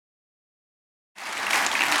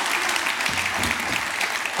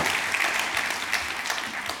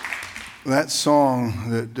That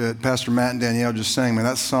song that Pastor Matt and Danielle just sang, man,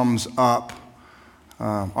 that sums up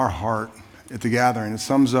our heart at the gathering. It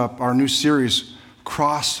sums up our new series,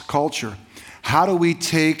 Cross Culture. How do we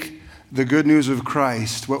take the good news of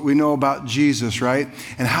Christ, what we know about Jesus, right?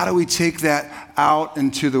 And how do we take that out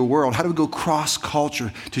into the world? How do we go cross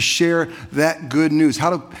culture to share that good news?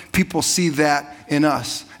 How do people see that in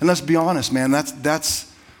us? And let's be honest, man,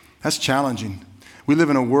 that's challenging. We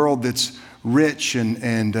live in a world that's rich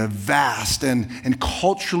and vast and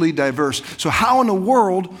culturally diverse. So how in the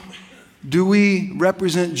world do we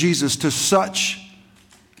represent Jesus to such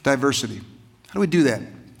diversity? How do we do that?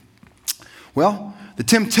 Well, the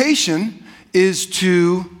temptation is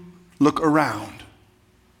to look around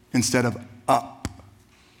instead of up,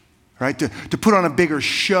 right? To put on a bigger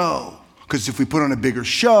show. Because if we put on a bigger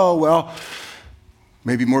show, well,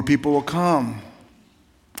 maybe more people will come.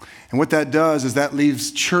 And what that does is that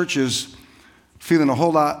leaves churches feeling a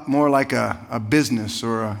whole lot more like a business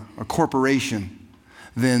or a corporation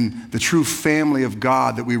than the true family of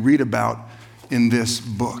God that we read about in this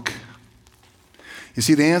book. You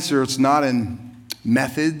see, the answer, it's not in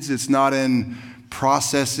methods, it's not in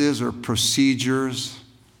processes or procedures,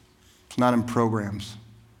 it's not in programs.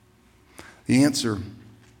 The answer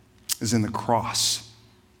is in the cross.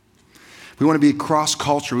 We want to be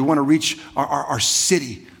cross-culture. We want to reach our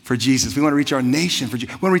city for Jesus. We want to reach our nation for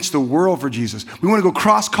Jesus. We want to reach the world for Jesus. We want to go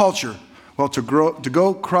cross-culture. Well, to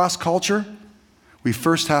go cross-culture, we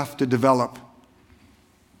first have to develop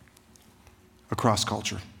a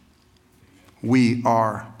cross-culture. We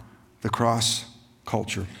are the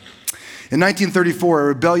cross-culture. In 1934, a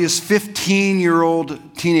rebellious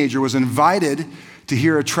 15-year-old teenager was invited to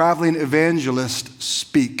hear a traveling evangelist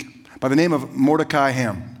speak by the name of Mordecai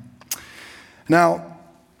Ham. Now,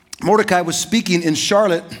 Mordecai was speaking in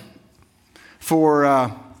Charlotte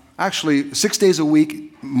for actually 6 days a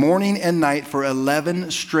week, morning and night, for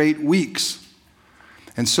 11 straight weeks.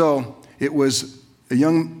 And so it was a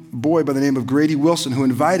young boy by the name of Grady Wilson who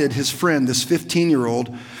invited his friend, this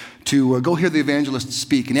 15-year-old, to go hear the evangelist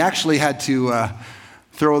speak. And he actually had to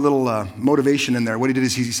throw a little motivation in there. What he did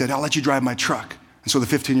is he said, "I'll let you drive my truck." And so the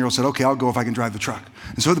 15-year-old said, "Okay, I'll go if I can drive the truck."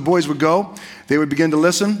 And so the boys would go, they would begin to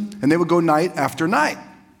listen, and they would go night after night.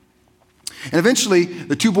 And eventually,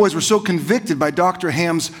 the two boys were so convicted by Dr.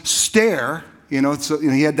 Ham's stare, he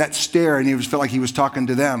had that stare, and he felt like he was talking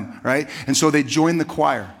to them, right? And so they joined the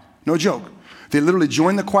choir. No joke. They literally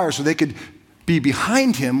joined the choir so they could be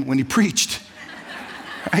behind him when he preached,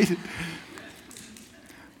 right?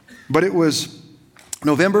 But it was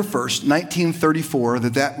November 1st, 1934,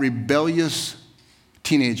 that rebellious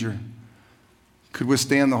teenager could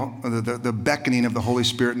withstand the beckoning of the Holy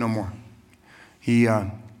Spirit no more. He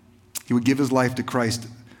would give his life to Christ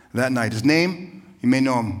that night. His name, you may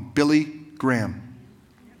know him, Billy Graham.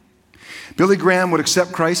 Billy Graham would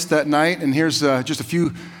accept Christ that night, and here's just a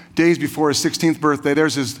few days before his 16th birthday.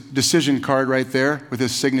 There's his decision card right there with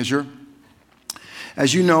his signature.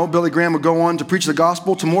 As you know, Billy Graham would go on to preach the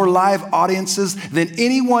gospel to more live audiences than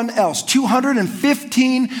anyone else.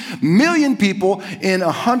 215 million people in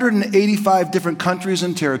 185 different countries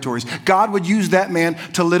and territories. God would use that man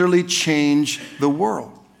to literally change the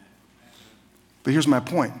world. But here's my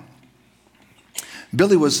point.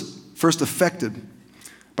 Billy was first affected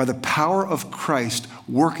by the power of Christ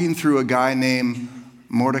working through a guy named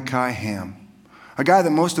Mordecai Ham, a guy that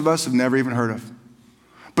most of us have never even heard of.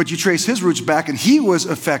 But you trace his roots back, and he was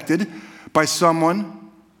affected by someone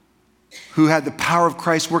who had the power of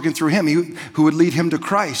Christ working through him, who would lead him to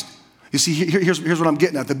Christ. You see, here's what I'm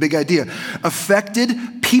getting at, the big idea.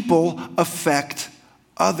 Affected people affect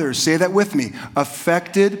others. Say that with me.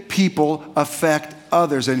 Affected people affect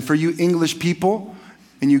others. And for you English people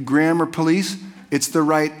and you grammar police, it's the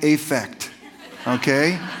right affect.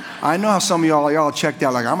 Okay? I know how some of y'all checked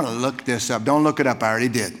out like, I'm going to look this up. Don't look it up. I already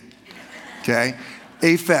did. Okay?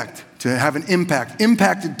 Affect, to have an impact.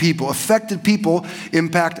 Impacted people, affected people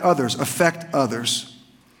impact others, affect others.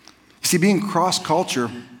 You see, being cross-culture,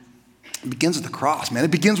 it begins at the cross, man. It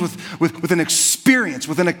begins with an experience,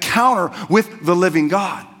 with an encounter with the living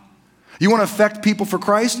God. You want to affect people for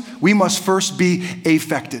Christ? We must first be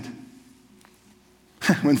affected.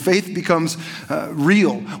 When faith becomes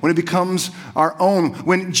real, when it becomes our own,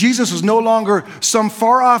 when Jesus is no longer some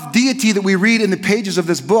far-off deity that we read in the pages of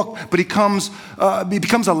this book, but he becomes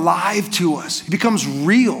alive to us. He becomes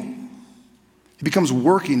real. He becomes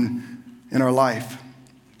working in our life.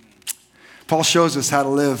 Paul shows us how to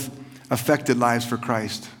live affected lives for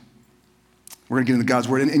Christ. We're going to get into God's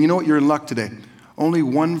word. And you know what? You're in luck today. Only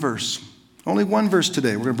one verse. Only one verse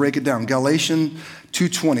today. We're going to break it down. Galatians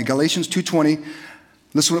 2:20. Galatians 2:20.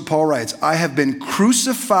 Listen to what Paul writes. I have been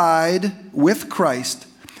crucified with Christ,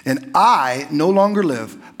 and I no longer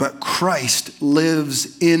live, but Christ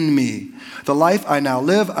lives in me. The life I now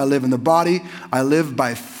live, I live in the body. I live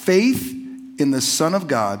by faith in the Son of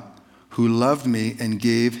God who loved me and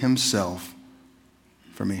gave himself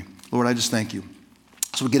for me. Lord, I just thank you.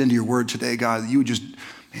 So we get into your word today, God, that you would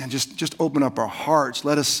just open up our hearts.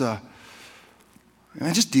 Let us,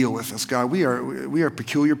 just deal with us, God. We are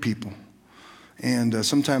peculiar people. And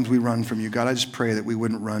sometimes we run from you. God, I just pray that we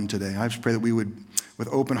wouldn't run today. I just pray that we would, with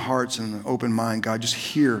open hearts and an open mind, God, just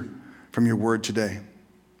hear from your word today.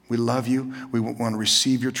 We love you. We want to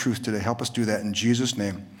receive your truth today. Help us do that in Jesus'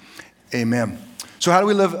 name. Amen. So how do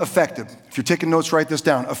we live affected? If you're taking notes, write this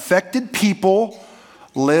down. Affected people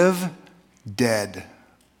live dead.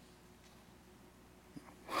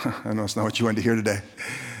 I know it's not what you wanted to hear today.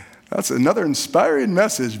 That's another inspiring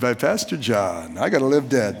message by Pastor John. I got to live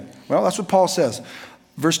dead. Well, that's what Paul says.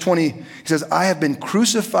 Verse 20, he says, I have been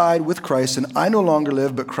crucified with Christ, and I no longer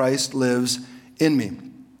live, but Christ lives in me.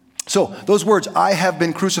 So those words, I have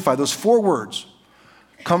been crucified, those 4 words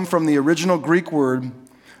come from the original Greek word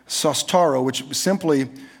sostaro, which simply,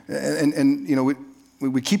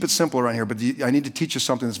 we keep it simple around here, but I need to teach you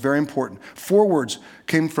something that's very important. 4 words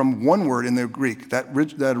came from one word in the Greek. That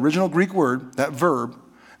original Greek word, that verb,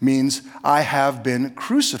 means I have been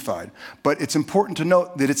crucified. But it's important to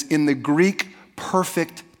note that it's in the Greek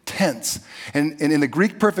perfect tense. And in the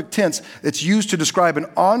Greek perfect tense, it's used to describe an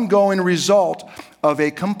ongoing result of a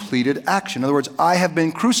completed action. In other words, I have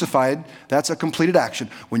been crucified. That's a completed action.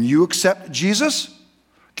 When you accept Jesus,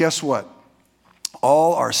 guess what?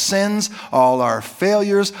 All our sins, all our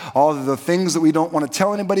failures, all of the things that we don't want to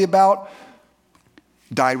tell anybody about,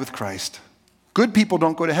 died with Christ. Good people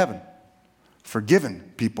don't go to heaven.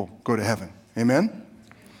 Forgiven people go to heaven. Amen?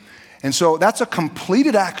 And so that's a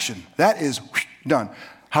completed action. That is done.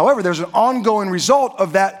 However, there's an ongoing result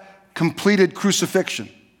of that completed crucifixion.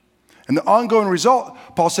 And the ongoing result,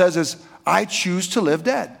 Paul says, is I choose to live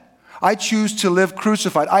dead. I choose to live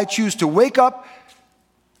crucified. I choose to wake up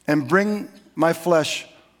and bring my flesh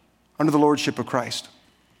under the lordship of Christ.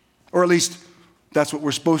 Or at least that's what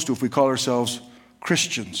we're supposed to if we call ourselves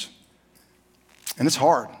Christians. And it's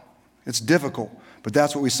hard. It's difficult, but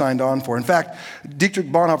that's what we signed on for. In fact, Dietrich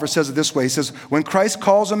Bonhoeffer says it this way. He says, when Christ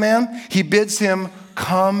calls a man, he bids him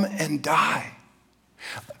come and die.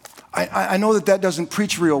 I know that doesn't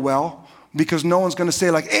preach real well because no one's going to say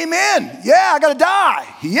like, amen, yeah, I got to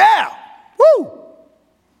die, yeah, woo.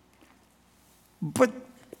 But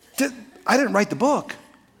I didn't write the book.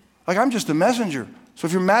 Like, I'm just a messenger. So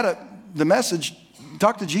if you're mad at the message,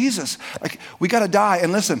 talk to Jesus. Like, we got to die.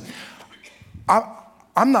 And listen,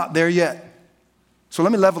 I'm not there yet. So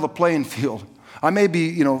let me level the playing field. I may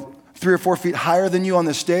be, 3 or 4 feet higher than you on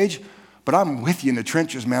this stage, but I'm with you in the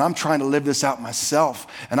trenches, man. I'm trying to live this out myself,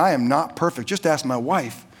 and I am not perfect. Just ask my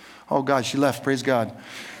wife. Oh, God, she left. Praise God.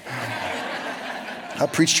 I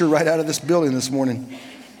preached her right out of this building this morning.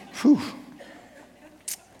 Whew.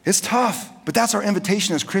 It's tough, but that's our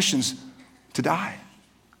invitation as Christians to die.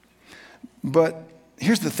 But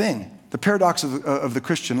here's the thing. The paradox of the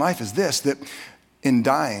Christian life is this, that in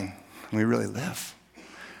dying, we really live.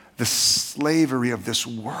 The slavery of this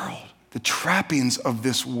world, the trappings of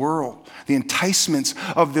this world, the enticements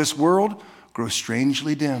of this world grow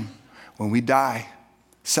strangely dim. When we die,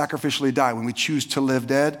 sacrificially die, when we choose to live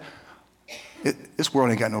dead, this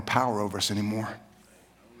world ain't got no power over us anymore.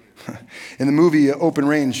 In the movie Open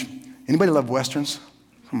Range, anybody love Westerns?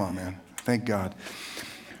 Come on, man. Thank God.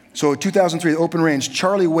 So 2003, Open Range,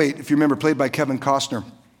 Charlie Waite, if you remember, played by Kevin Costner.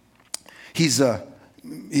 He's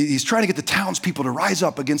trying to get the townspeople to rise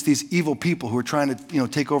up against these evil people who are trying to,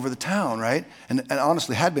 take over the town, right? And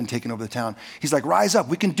honestly had been taking over the town. He's like, rise up.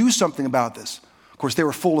 We can do something about this. Of course, they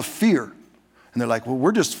were full of fear. And they're like, well,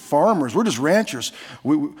 we're just farmers. We're just ranchers.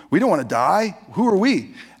 We don't want to die. Who are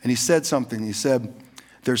we? And he said something. He said,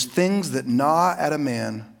 there's things that gnaw at a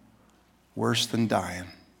man worse than dying.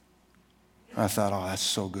 I thought, oh, that's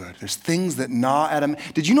so good. There's things that gnaw at a man.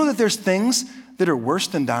 Did you know that there's things that are worse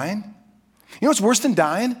than dying? You know what's worse than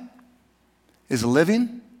dying? Is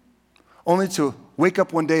living, only to wake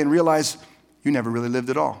up one day and realize you never really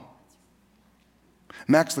lived at all.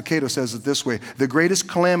 Max Lucado says it this way, the greatest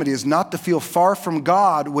calamity is not to feel far from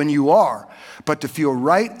God when you are, but to feel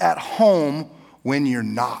right at home when you're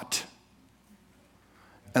not.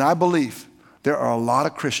 And I believe there are a lot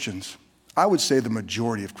of Christians, I would say the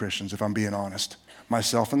majority of Christians, if I'm being honest,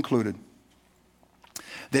 myself included,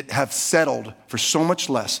 that have settled for so much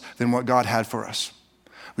less than what God had for us.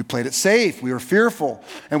 We played it safe. We were fearful.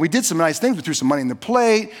 And we did some nice things. We threw some money in the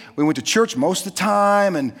plate. We went to church most of the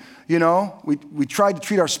time. And, we tried to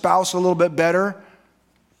treat our spouse a little bit better.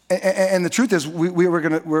 And the truth is, we were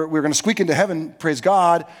gonna squeak into heaven, praise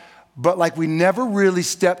God. But like we never really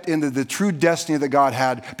stepped into the true destiny that God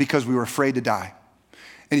had because we were afraid to die.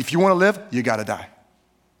 And if you want to live, you got to die.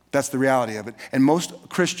 That's the reality of it. And most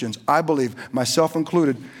Christians, I believe, myself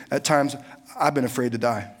included, at times, I've been afraid to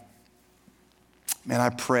die. Man, I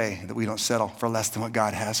pray that we don't settle for less than what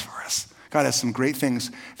God has for us. God has some great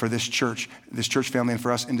things for this church family, and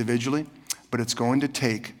for us individually, but it's going to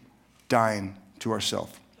take dying to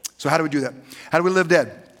ourselves. So how do we do that? How do we live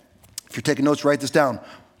dead? If you're taking notes, write this down.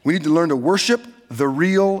 We need to learn to worship the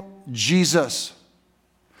real Jesus.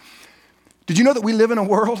 Did you know that we live in a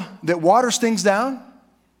world that waters things down?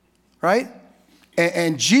 Right?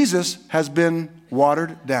 And Jesus has been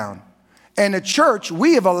watered down. And the church,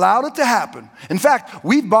 we have allowed it to happen. In fact,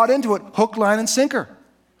 we've bought into it hook, line, and sinker.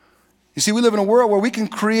 You see, we live in a world where we can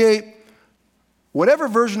create whatever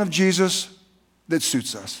version of Jesus that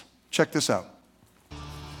suits us. Check this out.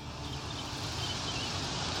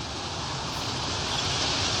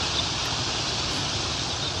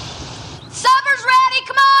 Supper's ready.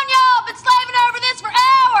 Come on, y'all. Been slaving over this for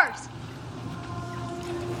hours.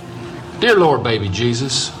 Dear Lord, baby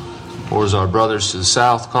Jesus, or as our brothers to the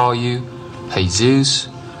south call you, Jesus,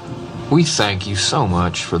 we thank you so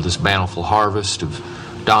much for this bountiful harvest of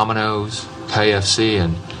Domino's, KFC,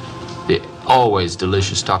 and the always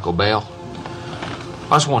delicious Taco Bell.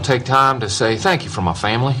 I just want to take time to say thank you for my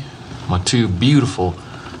family, my two beautiful,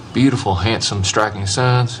 handsome, striking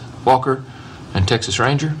sons, Walker and Texas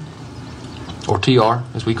Ranger, or TR,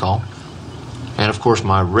 as we call him. And, of course,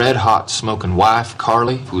 my red-hot smoking wife,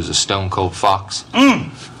 Carly, who's a stone-cold fox,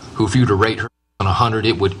 who, if you were to rate her on 100,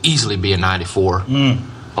 it would easily be a 94.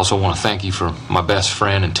 Also want to thank you for my best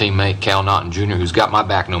friend and teammate, Cal Naughton Jr., who's got my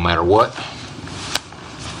back no matter what.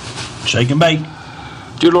 Shake and bake.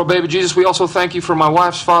 Dear Lord, baby Jesus, we also thank you for my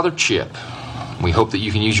wife's father, Chip. We hope that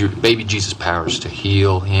you can use your baby Jesus powers to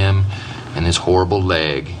heal him and his horrible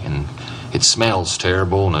leg. And it smells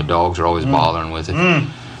terrible, and the dogs are always bothering with it.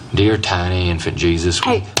 Dear tiny infant Jesus.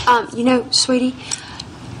 Hey, sweetie,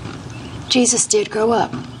 Jesus did grow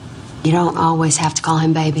up. You don't always have to call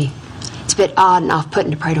him baby. It's a bit odd and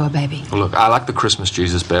off-putting to pray to a baby. Well, look, I like the Christmas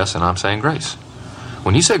Jesus best, and I'm saying grace.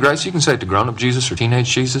 When you say grace, you can say it to grown-up Jesus or teenage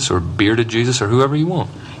Jesus or bearded Jesus or whoever you want.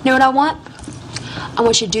 You know what I want? I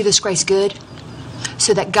want you to do this grace good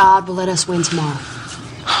so that God will let us win tomorrow.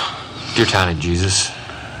 Dear tiny Jesus,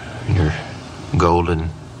 your golden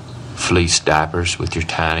fleece diapers with your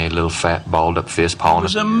tiny little fat balled-up fist pawing. He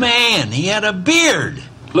was a man. He had a beard.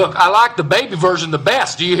 Look, I like the baby version the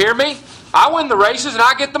best. Do you hear me? I win the races and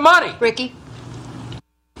I get the money. Ricky,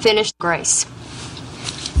 finish grace.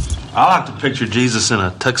 I like to picture Jesus in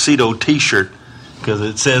a tuxedo T-shirt because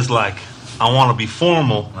it says, like, I want to be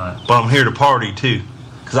formal, but I'm here to party, too.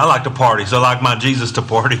 Because I like to party, so I like my Jesus to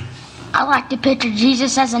party. I like to picture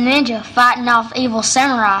Jesus as a ninja fighting off evil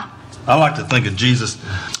samurai. I like to think of Jesus,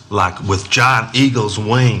 like, with giant eagle's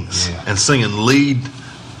wings and singing lead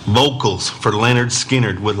vocals for Leonard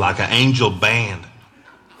Skinner with, like, an angel band.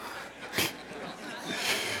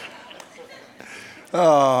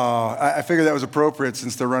 Oh, I figured that was appropriate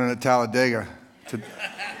since they're running at Talladega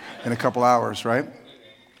in a couple hours, right?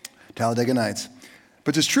 Talladega Nights.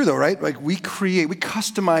 But it's true though, right? Like we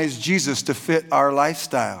customize Jesus to fit our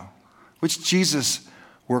lifestyle. Which Jesus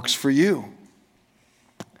works for you?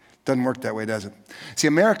 Doesn't work that way, does it? See,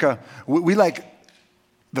 America, we like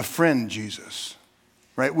the friend Jesus,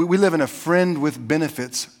 right? We live in a friend with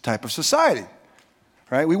benefits type of society.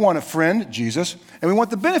 Right? We want a friend, Jesus, and we want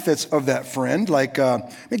the benefits of that friend, like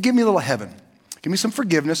give me a little heaven. Give me some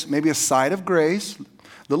forgiveness, maybe a side of grace, a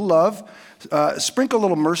little love, sprinkle a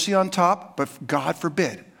little mercy on top, but God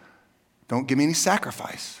forbid, don't give me any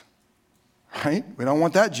sacrifice. Right? We don't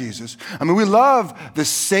want that Jesus. I mean, we love the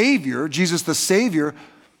Savior, Jesus the Savior,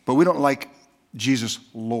 but we don't like Jesus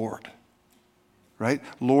Lord. Right?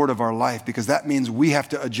 Lord of our life, because that means we have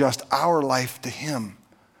to adjust our life to Him.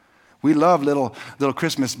 We love little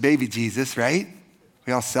Christmas baby Jesus, right?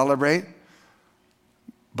 We all celebrate.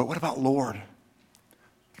 But what about Lord?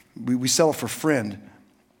 We settle for friend.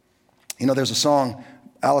 You know, there's a song,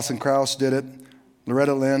 Alison Krauss did it,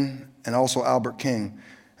 Loretta Lynn, and also Albert King.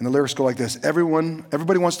 And the lyrics go like this: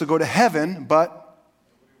 everybody wants to go to heaven, but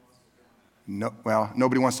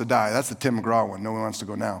nobody wants to die. That's the Tim McGraw one. No one wants to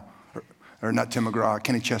go now. Or not Tim McGraw,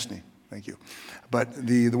 Kenny Chesney. Thank you. But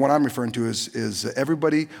the one I'm referring to is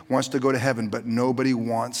everybody wants to go to heaven, but nobody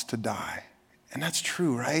wants to die. And that's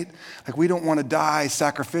true, right? Like we don't want to die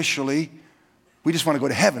sacrificially. We just want to go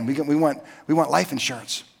to heaven. We want life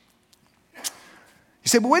insurance. You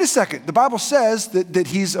say, but wait a second. The Bible says that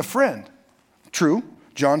he's a friend. True.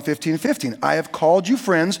 John 15:15. I have called you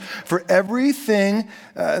friends, for everything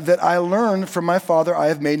that I learned from my Father I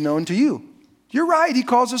have made known to you. You're right. He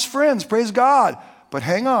calls us friends. Praise God. But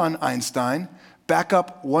hang on, Einstein. Back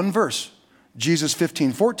up one verse. Jesus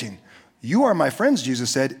 15:14. You are my friends,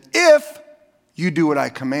 Jesus said, if you do what I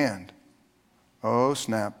command. Oh,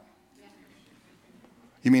 snap.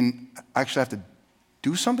 You mean I actually have to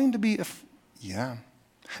do something to be yeah.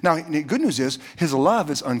 Now, the good news is his love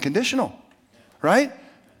is unconditional, right?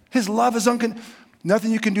 His love is unconditional.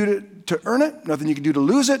 Nothing you can do to earn it, nothing you can do to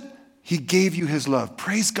lose it. He gave you his love.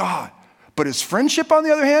 Praise God. But his friendship, on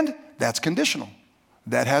the other hand, that's conditional.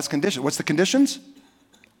 That has conditions. What's the conditions?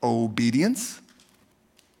 Obedience.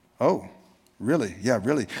 Oh, really? Yeah,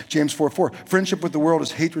 really. James 4:4. Friendship with the world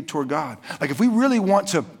is hatred toward God. Like if we really want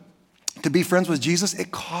to be friends with Jesus,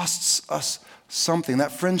 it costs us something.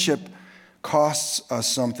 That friendship costs us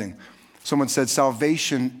something. Someone said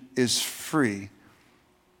salvation is free,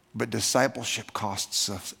 but discipleship costs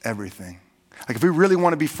us everything. Like if we really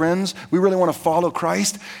want to be friends, we really want to follow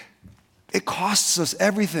Christ, it costs us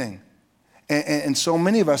everything. And so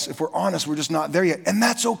many of us, if we're honest, we're just not there yet. And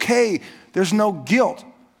that's okay. There's no guilt.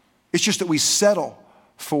 It's just that we settle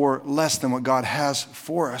for less than what God has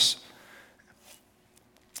for us.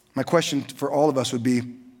 My question for all of us would be,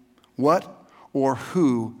 what or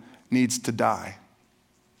who needs to die?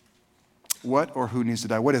 What or who needs to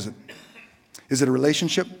die? What is it? Is it a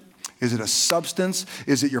relationship? Is it a substance?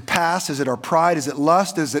 Is it your past? Is it our pride? Is it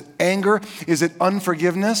lust? Is it anger? Is it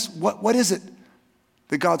unforgiveness? What is it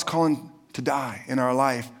that God's calling to die in our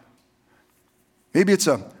life? Maybe it's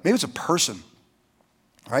a person,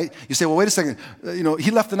 right? You say, well, wait a second.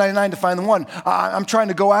 He left the 99 to find the one. I'm trying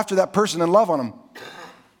to go after that person and love on him.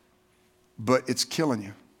 But it's killing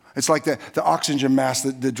you. It's like the oxygen mask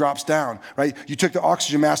that drops down, right? You took the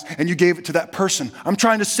oxygen mask and you gave it to that person. I'm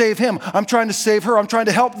trying to save him. I'm trying to save her. I'm trying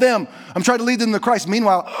to help them. I'm trying to lead them to Christ.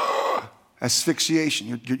 Meanwhile,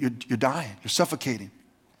 asphyxiation. You're dying. You're suffocating.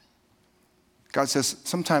 God says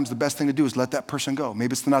sometimes the best thing to do is let that person go.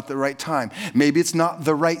 Maybe it's not the right time. Maybe it's not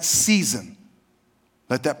the right season.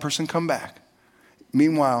 Let that person come back.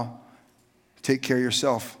 Meanwhile, take care of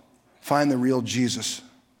yourself. Find the real Jesus.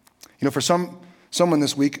 For someone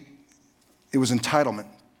this week, it was entitlement.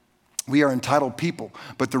 We are entitled people,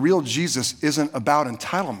 but the real Jesus isn't about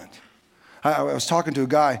entitlement. I was talking to a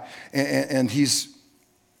guy, and he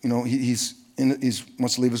wants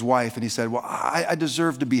to leave his wife, and he said, well, I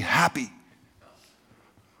deserve to be happy.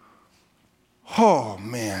 Oh,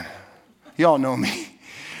 man. Y'all know me.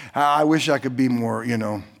 I wish I could be more,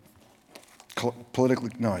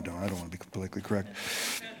 politically, no, I don't. I don't want to be politically correct.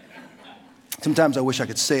 Sometimes I wish I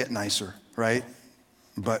could say it nicer, right?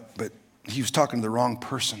 But he was talking to the wrong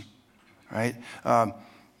person, right?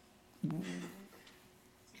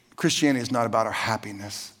 Christianity is not about our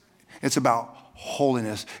happiness. It's about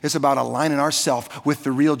holiness. It's about aligning ourselves with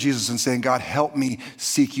the real Jesus and saying, God, help me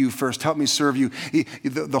seek you first. Help me serve you.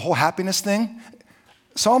 The whole happiness thing,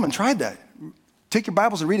 Solomon tried that. Take your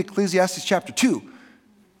Bibles and read Ecclesiastes chapter 2.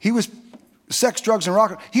 He was sex, drugs, and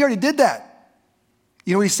rock. He already did that.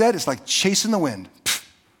 You know what he said? It's like chasing the wind.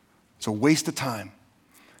 It's a waste of time.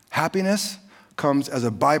 Happiness comes as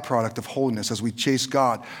a byproduct of holiness as we chase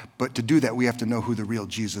God. But to do that, we have to know who the real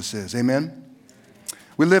Jesus is. Amen?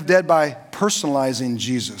 We live dead by personalizing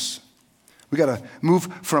Jesus. We got to move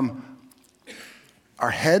from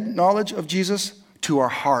our head knowledge of Jesus to our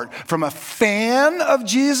heart. From a fan of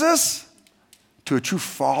Jesus to a true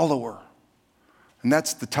follower. And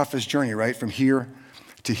that's the toughest journey, right? From here,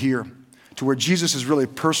 to where Jesus is really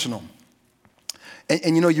personal.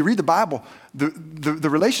 And you read the Bible, the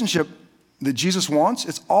relationship that Jesus wants,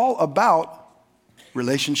 it's all about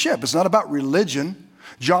relationship. It's not about religion.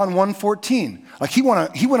 John 1:14, like he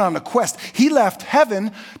went on a quest. He left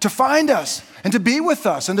heaven to find us and to be with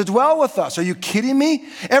us and to dwell with us. Are you kidding me?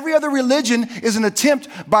 Every other religion is an attempt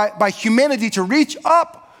by humanity to reach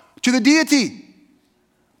up to the deity.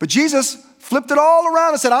 But Jesus flipped it all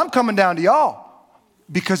around and said, I'm coming down to y'all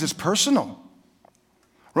because it's personal.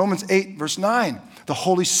 Romans 8, verse 9, the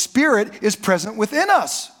Holy Spirit is present within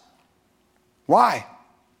us. Why?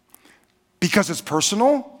 Because it's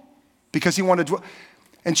personal? Because he wanted to.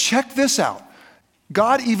 And check this out.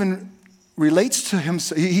 God even relates to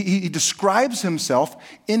himself. He describes himself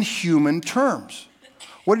in human terms.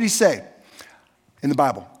 What did he say in the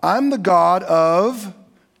Bible? I'm the God of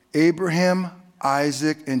Abraham,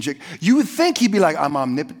 Isaac, and Jacob. You would think he'd be like, I'm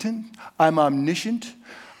omnipotent, I'm omniscient,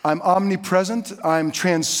 I'm omnipresent. I'm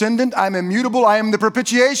transcendent. I'm immutable. I am the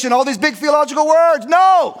propitiation. All these big theological words.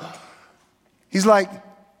 No. He's like,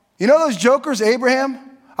 you know those jokers, Abraham,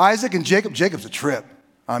 Isaac, and Jacob? Jacob's a trip.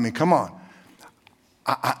 I mean, come on.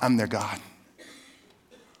 I'm their God.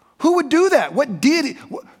 Who would do that? What deity?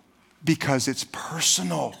 Because it's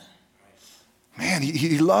personal. Man,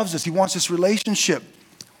 he loves us. He wants this relationship.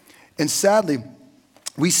 And sadly,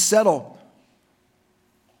 we settle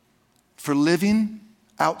for living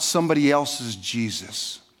out somebody else's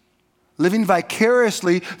Jesus. Living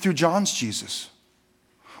vicariously through John's Jesus.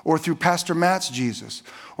 Or through Pastor Matt's Jesus.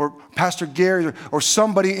 Or Pastor Gary. Or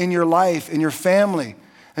somebody in your life, in your family.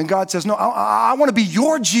 And God says, no, I want to be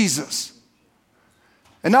your Jesus.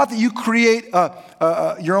 And not that you create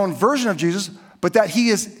your own version of Jesus, but that he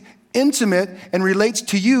is intimate and relates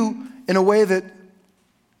to you in a way that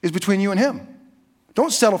is between you and him.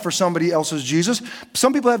 Don't settle for somebody else's Jesus.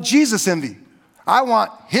 Some people have Jesus envy. I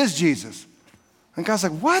want his Jesus. And God's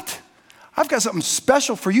like, what? I've got something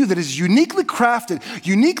special for you that is uniquely crafted,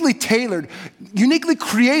 uniquely tailored, uniquely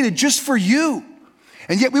created just for you.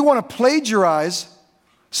 And yet we want to plagiarize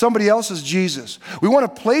somebody else's Jesus. We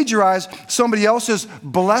want to plagiarize somebody else's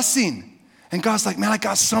blessing. And God's like, man, I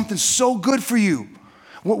got something so good for you.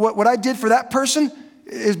 What I did for that person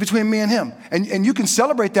is between me and him. And you can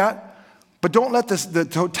celebrate that, but don't let the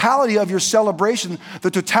totality of your celebration,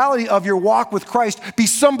 the totality of your walk with Christ be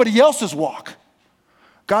somebody else's walk.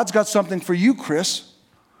 God's got something for you, Chris.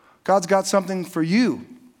 God's got something for you,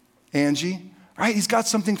 Angie. Right? He's got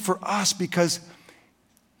something for us because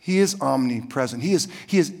he is omnipresent. He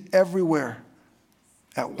is everywhere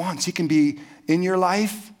at once. He can be in your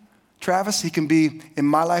life, Travis. He can be in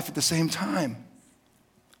my life at the same time.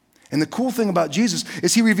 And the cool thing about Jesus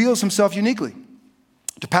is he reveals himself uniquely.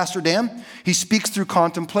 To Pastor Dan, he speaks through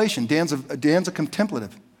contemplation. Dan's a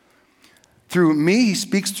contemplative. Through me, he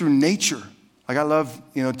speaks through nature. Like I love,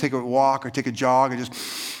 take a walk or take a jog and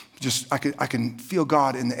I can feel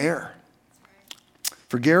God in the air.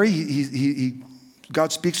 For Gary,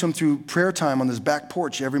 God speaks to him through prayer time on his back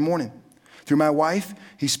porch every morning. Through my wife,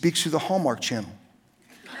 he speaks through the Hallmark Channel.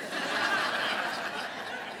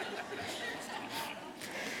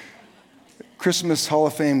 Christmas Hall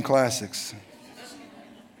of Fame classics.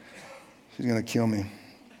 She's going to kill me.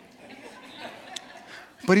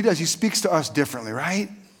 But he does. He speaks to us differently, right?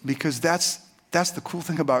 Because that's the cool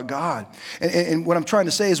thing about God. And what I'm trying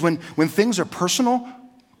to say is when things are personal,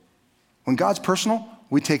 when God's personal,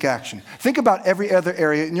 we take action. Think about every other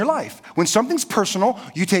area in your life. When something's personal,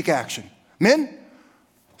 you take action. Men,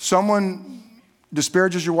 someone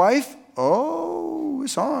disparages your wife, oh,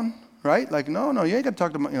 it's on, right? Like, no, you ain't got to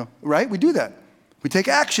talk to my, right? We do that. We take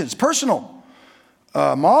action. It's personal.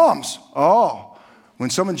 Moms, when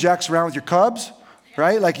someone jacks around with your cubs,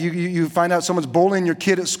 right? Like you find out someone's bullying your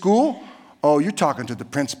kid at school, you're talking to the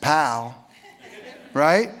principal,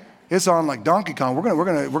 right? It's on like Donkey Kong. We're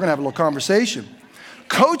gonna have a little conversation.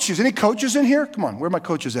 Coaches, any coaches in here? Come on, where are my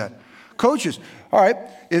coaches at? Coaches, all right,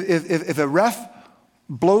 if a ref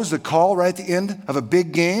blows the call right at the end of a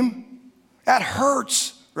big game, that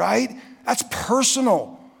hurts, right? That's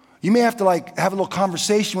personal. You may have to have a little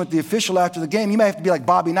conversation with the official after the game. You may have to be like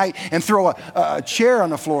Bobby Knight and throw a chair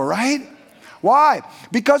on the floor, right? Why?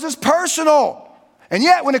 Because it's personal. And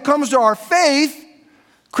yet when it comes to our faith,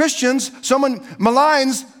 Christians, someone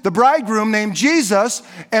maligns the bridegroom named Jesus,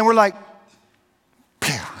 and we're like,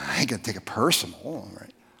 I ain't gonna take it personal,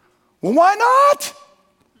 right? Well, why not?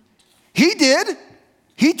 He did.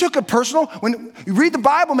 He took it personal. When you read the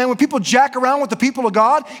Bible, man, when people jack around with the people of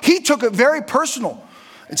God, he took it very personal.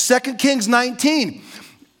 In 2 Kings 19,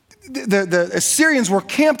 the Assyrians were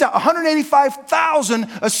camped out. 185,000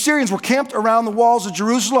 Assyrians were camped around the walls of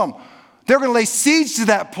Jerusalem. They were going to lay siege to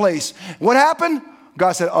that place. What happened?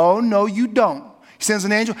 God said, oh, no, you don't. He sends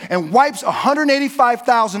an angel and wipes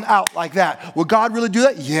 185,000 out like that. Will God really do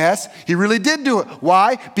that? Yes, he really did do it.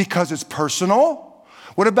 Why? Because it's personal.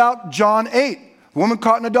 What about John 8? The woman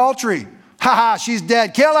caught in adultery. She's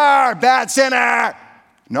dead. Kill her, bad sinner.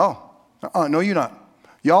 No, no, you're not.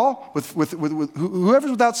 Y'all, with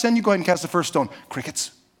whoever's without sin, you go ahead and cast the first stone.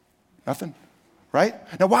 Crickets. Nothing. Right?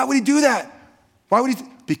 Now, why would he do that? Why would he?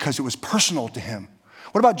 Because it was personal to him.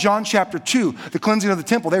 What about John chapter 2, the cleansing of the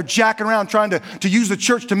temple? They're jacking around trying to use the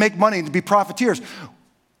church to make money and to be profiteers.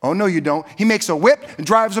 Oh, no, you don't. He makes a whip and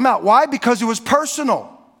drives them out. Why? Because it was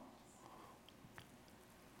personal.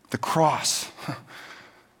 The cross.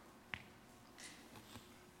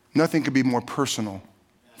 Nothing could be more personal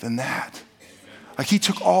than that. Like he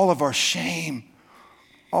took all of our shame,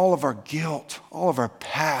 all of our guilt, all of our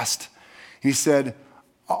past. And he said,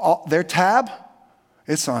 their tab,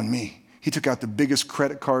 it's on me. He took out the biggest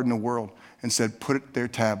credit card in the world and said, put their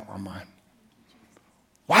tab on mine.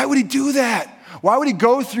 Why would he do that? Why would he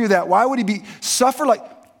go through that? Why would he suffer like?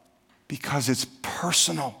 Because it's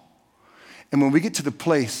personal. And when we get to the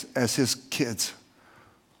place as his kids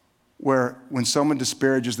where when someone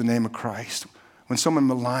disparages the name of Christ, when someone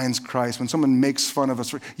maligns Christ, when someone makes fun of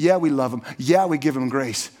us, yeah, we love him. Yeah, we give him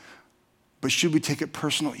grace. But should we take it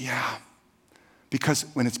personal? Yeah. Because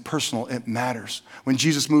when it's personal, it matters. When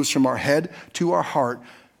Jesus moves from our head to our heart,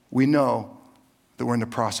 we know that we're in the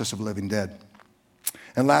process of living dead.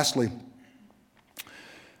 And lastly,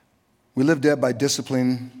 we live dead by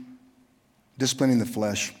disciplining the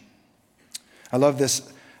flesh. I love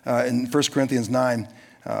this in 1 Corinthians 9.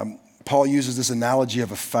 Paul uses this analogy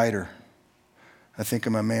of a fighter. I think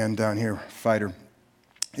of my man down here, fighter.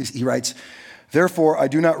 He writes, therefore, I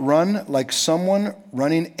do not run like someone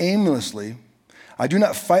running aimlessly. I do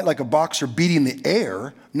not fight like a boxer beating the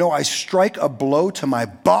air. No, I strike a blow to my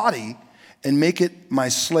body and make it my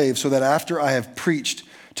slave, so that after I have preached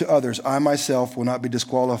to others, I myself will not be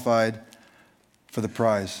disqualified for the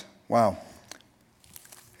prize. Wow.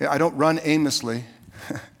 I don't run aimlessly.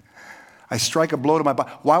 I strike a blow to my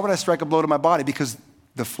body. Why would I strike a blow to my body? Because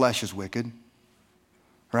the flesh is wicked,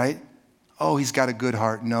 right? Oh, he's got a good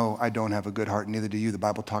heart. No, I don't have a good heart. Neither do you. The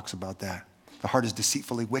Bible talks about that. The heart is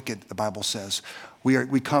deceitfully wicked, the Bible says.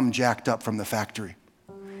 We come jacked up from the factory.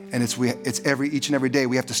 And it's each and every day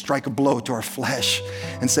we have to strike a blow to our flesh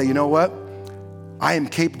and say, you know what? I am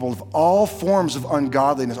capable of all forms of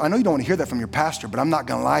ungodliness. I know you don't want to hear that from your pastor, but I'm not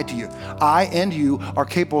going to lie to you. I and you are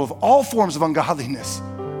capable of all forms of ungodliness.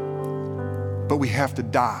 But we have to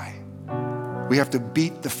die. We have to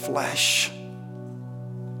beat the flesh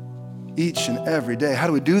each and every day. How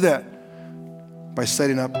do we do that? By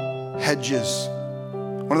setting up hedges.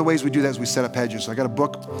 One of the ways we do that is we set up hedges. I got a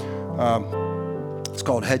book. It's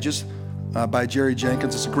called Hedges by Jerry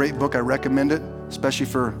Jenkins. It's a great book. I recommend it, especially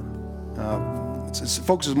for, it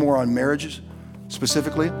focuses more on marriages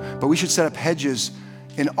specifically, but we should set up hedges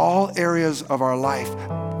in all areas of our life.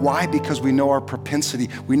 Why? Because we know our propensity.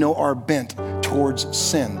 We know our bent towards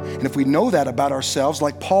sin. And if we know that about ourselves,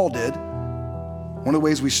 like Paul did, one of the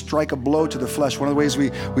ways we strike a blow to the flesh, one of the ways we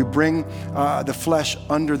bring the flesh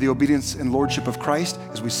under the obedience and lordship of Christ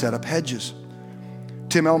is we set up hedges.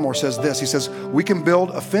 Tim Elmore says this. He says, we can build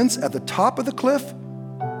a fence at the top of the cliff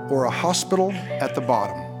or a hospital at the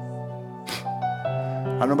bottom.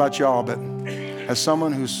 I don't know about y'all, but as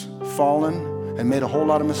someone who's fallen and made a whole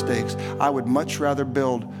lot of mistakes, I would much rather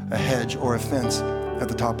build a hedge or a fence at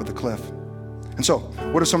the top of the cliff. And so,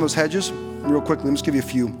 what are some of those hedges? Real quickly, let me just give you a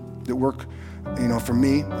few that work, for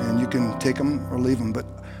me, and you can take them or leave them. But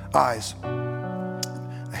eyes,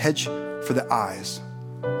 a hedge for the eyes.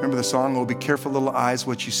 Remember the song, oh, be careful, little eyes,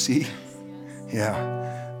 what you see? Yeah.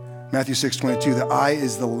 Matthew 6:22, the eye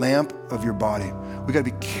is the lamp of your body. We got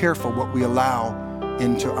to be careful what we allow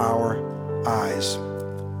into our eyes.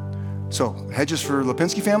 So, hedges for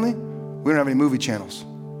Lepinski family, we don't have any movie channels.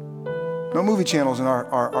 No movie channels in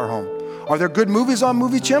our home. Are there good movies on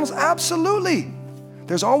movie channels? Absolutely.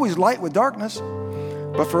 There's always light with darkness.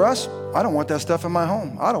 But for us, I don't want that stuff in my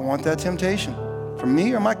home. I don't want that temptation from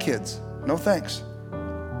me or my kids. No thanks.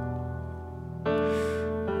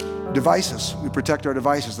 Devices. We protect our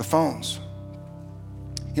devices, the phones.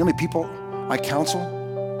 You know how many people I counsel?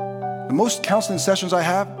 The most counseling sessions I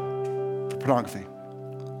have for pornography.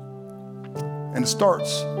 And it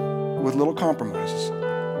starts with little compromises.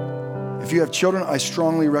 If you have children, I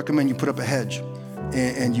strongly recommend you put up a hedge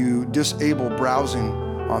and you disable browsing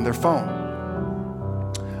on their phone.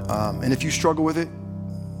 And if you struggle with it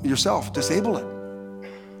yourself, disable it.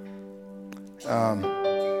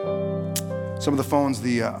 Some of the phones,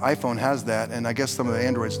 the iPhone has that, and I guess some of the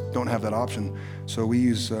Androids don't have that option. So we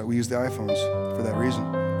use the iPhones for that reason,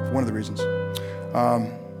 for one of the reasons.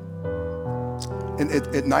 And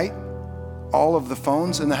at night, all of the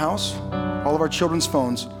phones in the house, all of our children's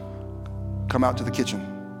phones come out to the kitchen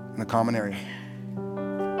in a common area.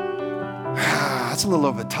 That's a little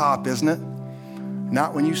over the top, isn't it?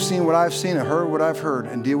 Not when you've seen what I've seen and heard what I've heard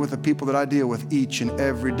and deal with the people that I deal with each and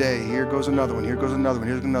every day. Here goes another one, here goes another one,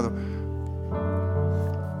 here's another one.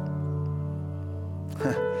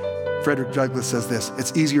 Frederick Douglass says this,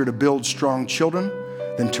 it's easier to build strong children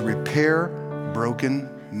than to repair broken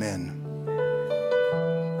men.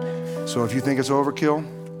 So if you think it's overkill,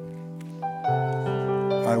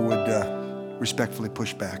 I would respectfully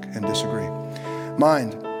push back and disagree.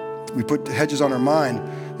 Mind, we put hedges on our mind.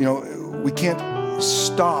 We can't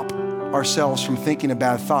stop ourselves from thinking a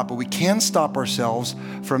bad thought, but we can stop ourselves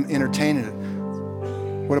from entertaining it.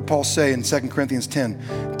 What did Paul say in 2 Corinthians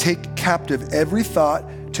 10? Take captive every thought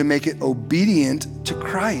to make it obedient to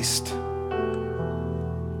Christ.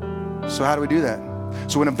 So how do we do that?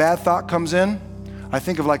 So when a bad thought comes in, I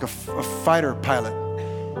think of like a fighter pilot.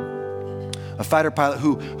 A fighter pilot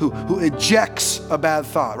who ejects a bad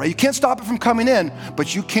thought, right? You can't stop it from coming in,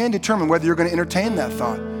 but you can determine whether you're going to entertain that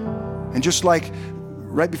thought. And just like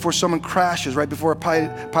right before someone crashes, right before a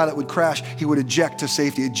pilot would crash, he would eject to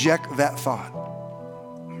safety, eject that thought,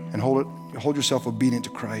 and hold yourself obedient to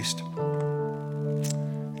Christ.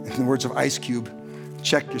 In the words of Ice Cube,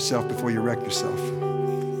 check yourself before you wreck yourself.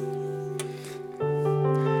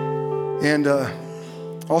 And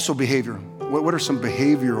also behavior. What are some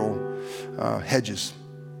behavioral hedges?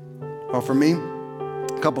 Well, for me,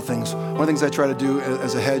 a couple things. One of the things I try to do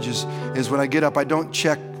as a hedge is when I get up, I don't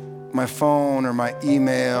check my phone or my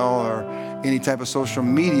email or any type of social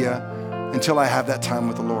media until I have that time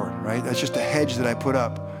with the Lord, right? That's just a hedge that I put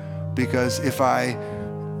up, because if I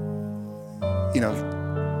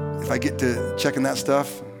get to checking that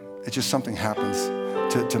stuff, it's just something happens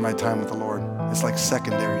to my time with the Lord. It's like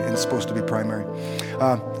secondary and it's supposed to be primary.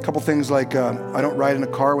 A couple things like I don't ride in a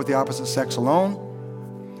car with the opposite sex alone.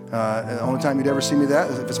 The only time you'd ever see me that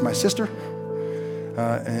is if it's my sister.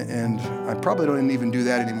 And I probably don't even do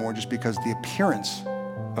that anymore, just because the appearance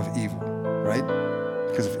of evil, right?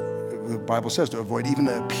 Because the Bible says to avoid even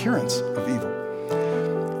the appearance of evil.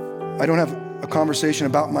 I don't have a conversation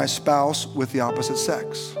about my spouse with the opposite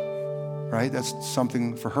sex, right? That's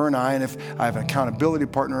something for her and I. And if I have an accountability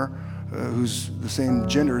partner who's the same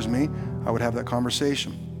gender as me, I would have that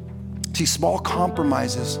conversation. See, small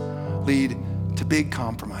compromises lead to big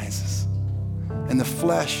compromises. And the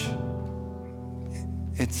flesh,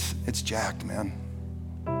 it's jacked, man.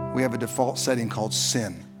 We have a default setting called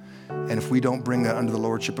sin. And if we don't bring that under the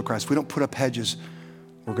lordship of Christ, if we don't put up hedges,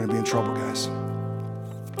 we're going to be in trouble, guys.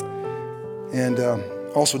 And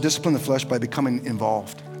also discipline the flesh by becoming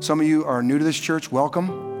involved. Some of you are new to this church,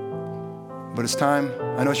 welcome. But it's time,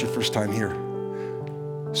 I know it's your first time here.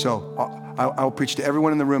 So I'll preach to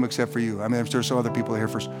everyone in the room except for you. I mean, there's some other people here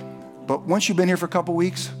first. But once you've been here for a couple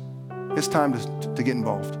weeks, it's time to get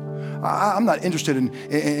involved. I'm not interested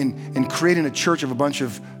in creating a church of a bunch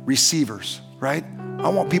of receivers, right? I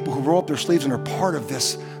want people who roll up their sleeves and are part of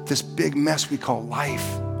this big mess we call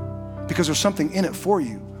life, because there's something in it for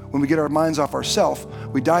you. When we get our minds off ourselves,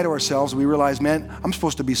 we die to ourselves, and we realize, man, I'm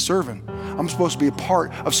supposed to be serving. I'm supposed to be a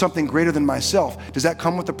part of something greater than myself. Does that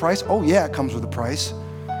come with a price? Oh yeah, it comes with a price.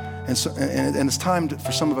 And it's time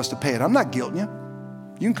for some of us to pay it. I'm not guilting you.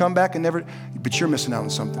 You can come back and never, but you're missing out on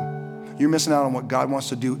something. You're missing out on what God wants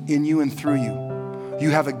to do in you and through you. You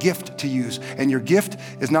have a gift to use, and your gift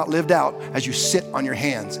is not lived out as you sit on your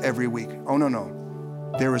hands every week. Oh,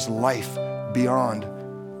 no. There is life beyond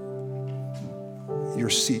your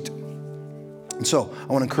seat. And so I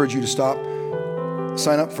want to encourage you to stop.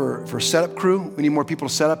 Sign up for setup crew. We need more people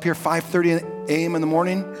to set up here. 5:30 a.m. in the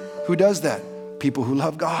morning. Who does that? People who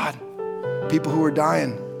love God. People who are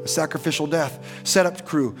dying a sacrificial death. Setup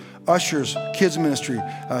crew, ushers, kids ministry,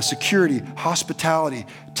 security, hospitality,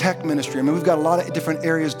 tech ministry. I mean, we've got a lot of different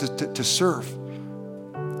areas to serve.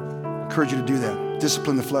 I encourage you to do that.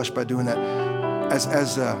 Discipline the flesh by doing that.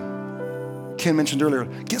 As Ken mentioned earlier,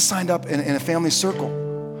 get signed up in a family circle,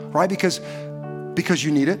 right? Because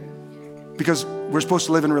you need it. Because we're supposed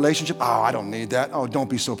to live in relationship. Oh, I don't need that. Oh, don't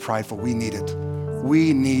be so prideful. We need it.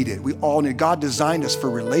 We need it. We all need it. God designed us for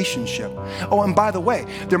relationship. Oh, and by the way,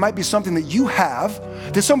 there might be something that you have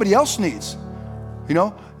that somebody else needs. You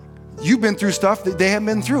know, you've been through stuff that they haven't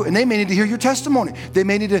been through, and they may need to hear your testimony. They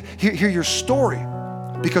may need to hear your story,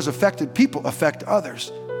 because affected people affect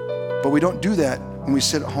others. But we don't do that when we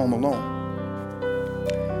sit at home alone.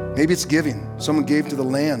 Maybe it's giving. Someone gave to the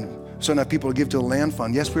land. So enough people to give to the land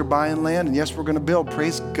fund. Yes, we're buying land, and yes, we're going to build.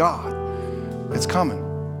 Praise God. It's coming.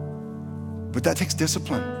 But that takes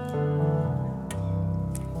discipline.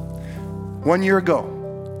 1 year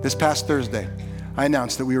ago, this past Thursday, I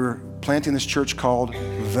announced that we were planting this church called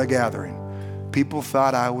The Gathering. People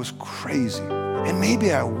thought I was crazy. And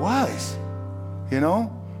maybe I was, you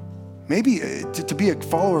know? Maybe to be a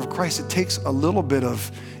follower of Christ, it takes a little bit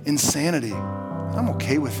of insanity. I'm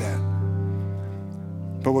okay with that.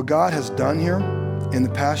 But what God has done here in the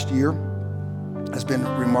past year has been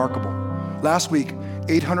remarkable. Last week,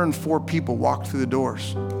 804 people walked through the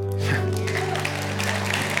doors.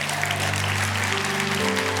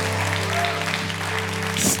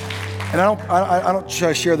 And I don't try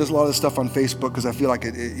to share a lot of this stuff on Facebook, because I feel like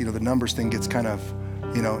the numbers thing gets kind of,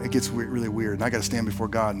 it gets really weird. And I got to stand before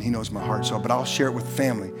God, and He knows my heart. But I'll share it with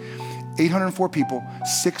family. 804 people,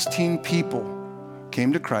 16 people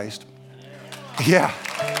came to Christ. Yeah.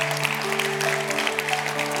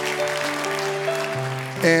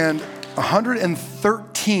 And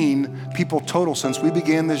 113 people total since we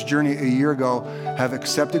began this journey a year ago have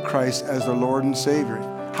accepted Christ as their Lord and Savior.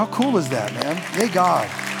 How cool is that, man? Yay, God.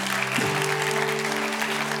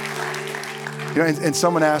 You know, and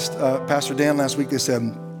someone asked Pastor Dan last week, they said,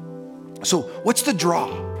 so what's the draw?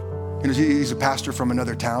 You know, he's a pastor from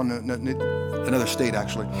another town, another state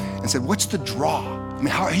actually, and said, what's the draw? I mean,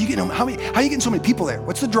 how are you getting so many people there?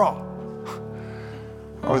 What's the draw?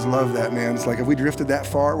 I always love that, man. It's like, have we drifted that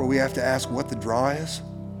far where we have to ask what the draw is?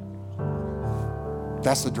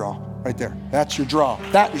 That's the draw right there. That's your draw.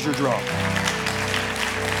 That is your draw.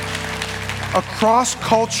 Across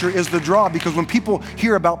culture is the draw, because when people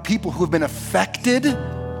hear about people who have been affected,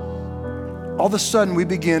 all of a sudden we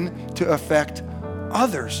begin to affect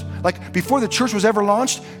others. Like before the church was ever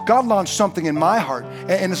launched, God launched something in my heart.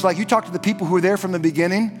 And it's like you talk to the people who were there from the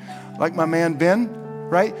beginning, like my man Ben,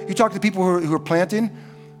 right? You talk to the people who are planting.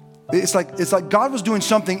 It's like God was doing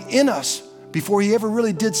something in us before he ever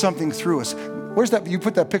really did something through us. Where's that? You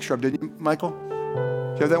put that picture up, didn't you, Michael?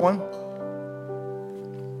 Do you have that one?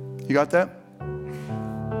 You got that?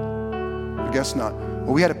 I guess not.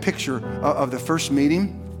 Well, we had a picture of the first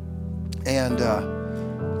meeting, and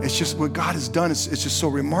it's just what God has done. It's just so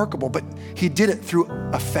remarkable. But he did it through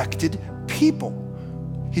affected people.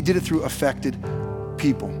 He did it through affected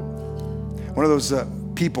people. One of those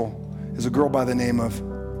people is a girl by the name of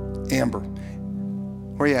Amber.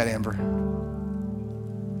 Where you at, Amber?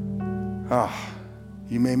 Ah,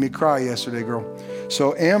 you made me cry yesterday, girl.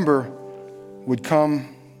 So Amber would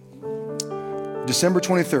come December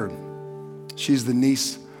 23rd. She's the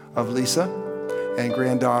niece of Lisa and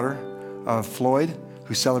granddaughter of Floyd,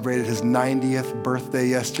 who celebrated his 90th birthday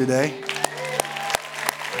yesterday.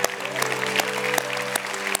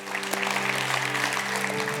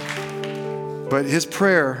 But his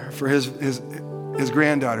prayer for his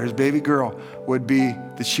granddaughter, his baby girl, would be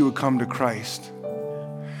that she would come to Christ.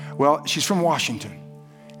 Well, she's from Washington,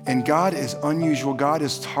 and God is unusual. God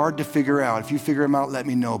is hard to figure out. If you figure him out, let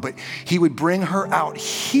me know. But he would bring her out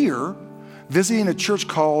here, visiting a church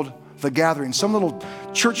called The Gathering, some little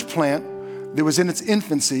church plant that was in its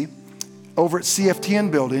infancy over at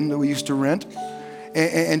CFTN building that we used to rent.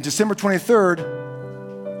 And December 23rd,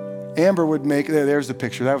 Amber would make, there's the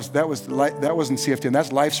picture. That wasn't CFTN, that's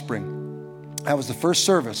LifeSpring. That was the first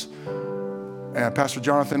service. Pastor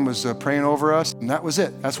Jonathan was praying over us, and that was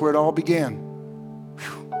it. That's where it all began.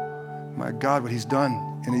 Whew. My God, what he's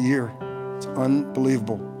done in a year. It's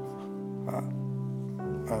unbelievable.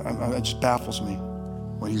 It just baffles me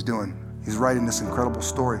what he's doing. He's writing this incredible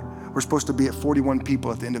story. We're supposed to be at 41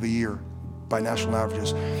 people at the end of a year by national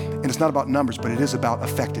averages. And it's not about numbers, but it is about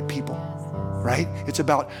affected people, right? It's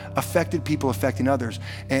about affected people affecting others.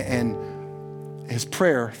 And his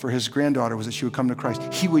prayer for his granddaughter was that she would come to Christ.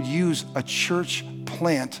 He would use a church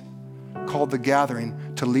plant called The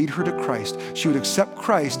Gathering to lead her to Christ. She would accept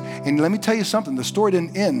Christ. And let me tell you something, the story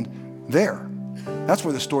didn't end there. That's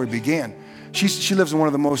where the story began. She lives in one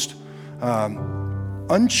of the most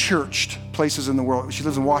unchurched places in the world. She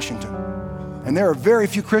lives in Washington. And there are very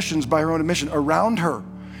few Christians, by her own admission, around her.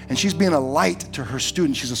 And she's being a light to her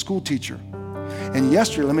students. She's a school teacher. And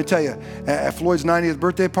yesterday, let me tell you, at Floyd's 90th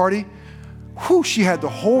birthday party, she had the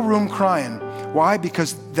whole room crying. Why?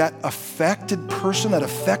 Because that affected person, that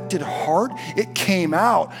affected heart, it came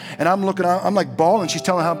out. And I'm like bawling. She's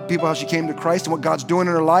telling people how she came to Christ and what God's doing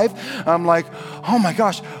in her life. I'm like, oh my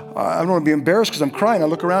gosh, I don't want to be embarrassed because I'm crying. I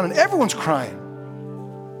look around and everyone's crying.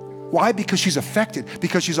 Why? Because she's affected,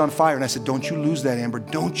 because she's on fire. And I said, don't you lose that, Amber.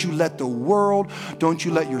 Don't you let the world, don't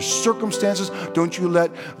you let your circumstances, don't you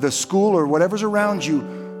let the school or whatever's around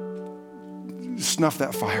you snuff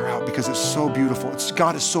that fire out, because it's so beautiful.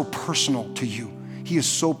 God is so personal to you. He is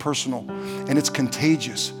so personal, and it's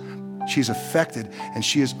contagious. She's affected, and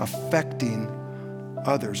she is affecting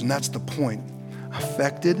others, and that's the point.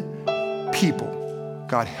 Affected people.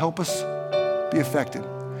 God, help us be affected,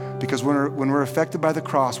 because when we're affected by the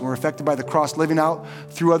cross, when we're affected by the cross living out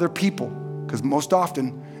through other people, because most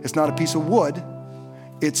often it's not a piece of wood,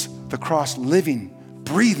 it's the cross living,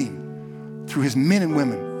 breathing through his men and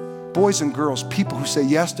women, boys and girls, people who say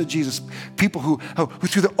yes to Jesus, people who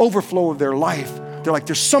through the overflow of their life, they're like,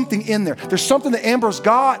 there's something in there. There's something that Amber's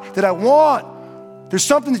got that I want. There's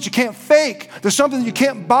something that you can't fake. There's something that you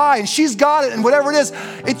can't buy, and she's got it, and whatever it is,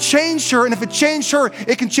 it changed her, and if it changed her,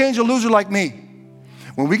 it can change a loser like me.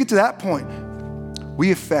 When we get to that point,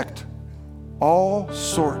 we affect all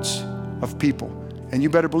sorts of people. And you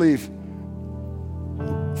better believe,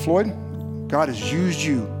 Floyd, God has used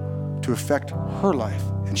you to affect her life,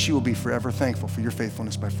 and she will be forever thankful for your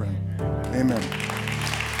faithfulness, my friend. Amen.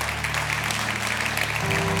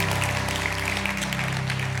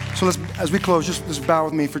 So as we close, just bow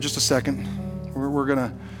with me for just a second. We're going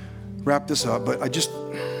to wrap this up, but I just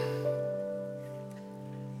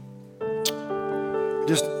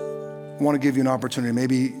want to give you an opportunity.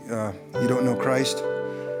 Maybe you don't know Christ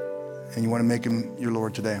and you want to make him your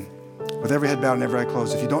Lord today. With every head bowed and every eye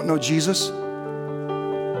closed. If you don't know Jesus,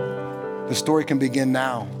 the story can begin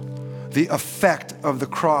now. The effect of the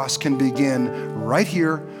cross can begin right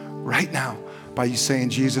here, right now, by you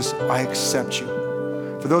saying, Jesus, I accept you.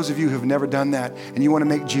 For those of you who have never done that and you want to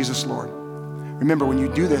make Jesus Lord, remember, when you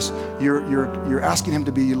do this, you're asking him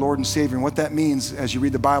to be your Lord and Savior. And what that means, as you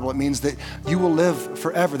read the Bible, it means that you will live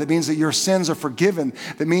forever. That means that your sins are forgiven.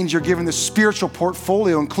 That means you're given this spiritual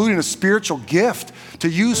portfolio, including a spiritual gift to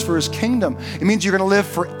use for his kingdom. It means you're going to live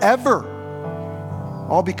forever.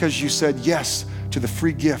 All because you said yes to the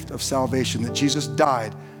free gift of salvation that Jesus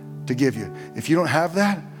died to give you. If you don't have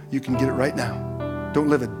that, you can get it right now. Don't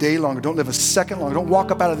live a day longer. Don't live a second longer. Don't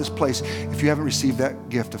walk up out of this place if you haven't received that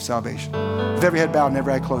gift of salvation. With every head bowed and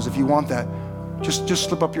every eye closed, if you want that, just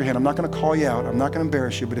slip up your hand. I'm not going to call you out. I'm not going to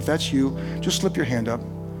embarrass you. But if that's you, just slip your hand up.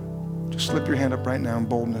 Just slip your hand up right now in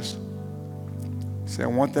boldness. Say, I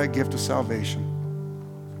want that gift of salvation.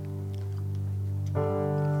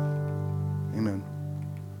 Amen.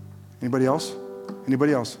 Anybody else?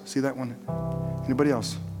 Anybody else? See that one? Anybody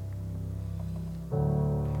else?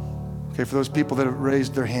 Okay, for those people that have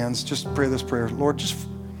raised their hands, just pray this prayer. Lord, just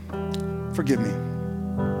forgive me.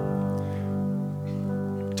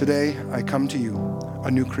 Today, I come to you,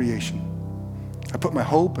 a new creation. I put my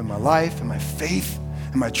hope and my life and my faith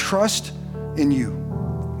and my trust in you.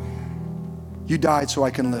 You died so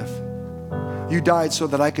I can live. You died so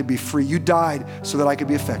that I could be free. You died so that I could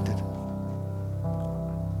be affected.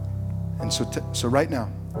 And so right now,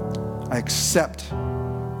 I accept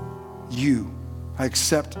you. I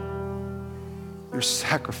accept your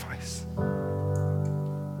sacrifice,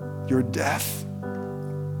 your death.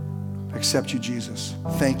 I accept you, Jesus.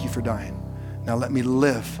 Thank you for dying. Now let me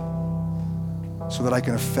live so that I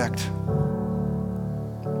can affect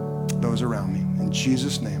those around me. In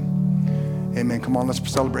Jesus' name, amen. Come on, let's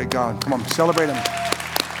celebrate God. Come on, celebrate him.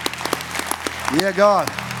 Yeah,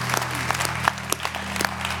 God.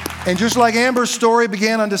 And just like Amber's story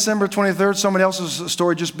began on December 23rd, someone else's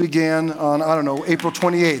story just began on, April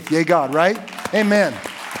 28th. Yay, God, right? Amen.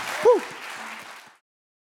 Woo.